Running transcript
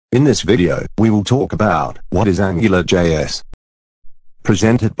In this video, we will talk about what is AngularJS.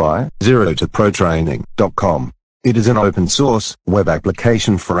 Presented by 0toprotraining.com. It is an open-source web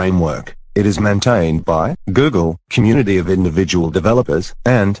application framework. It is maintained by Google, community of individual developers,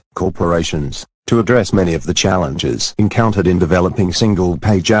 and corporations, to address many of the challenges encountered in developing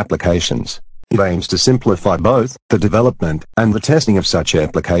single-page applications. It aims to simplify both the development and the testing of such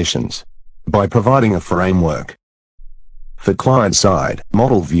applications by providing a framework for client-side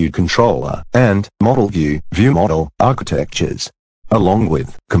model view controller and model view model architectures, along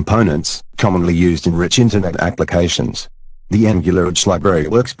with components commonly used in rich internet applications. The AngularJS library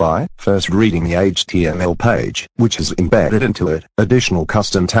works by first reading the HTML page, which has embedded into it additional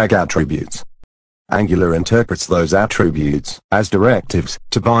custom tag attributes. Angular interprets those attributes as directives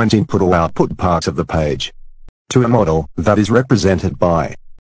to bind input or output parts of the page to a model that is represented by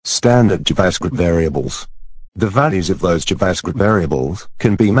standard JavaScript variables. The values of those JavaScript variables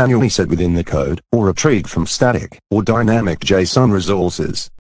can be manually set within the code, or retrieved from static or dynamic JSON resources.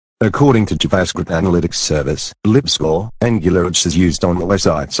 According to JavaScript Analytics Service, LibScore, AngularJS is used on the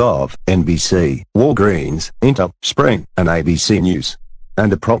websites of NBC, Walgreens, Intel, Spring, and ABC News,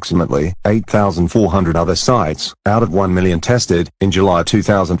 and approximately 8,400 other sites, out of 1 million tested in July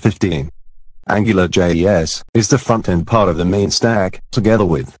 2015. AngularJS is the front-end part of the main stack, together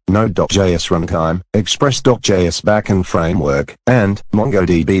with Node.js runtime, Express.js backend framework, and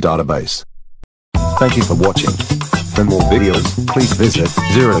MongoDB database. Thank you for watching. For more videos, please visit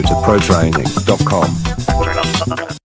 0toprotraining.com.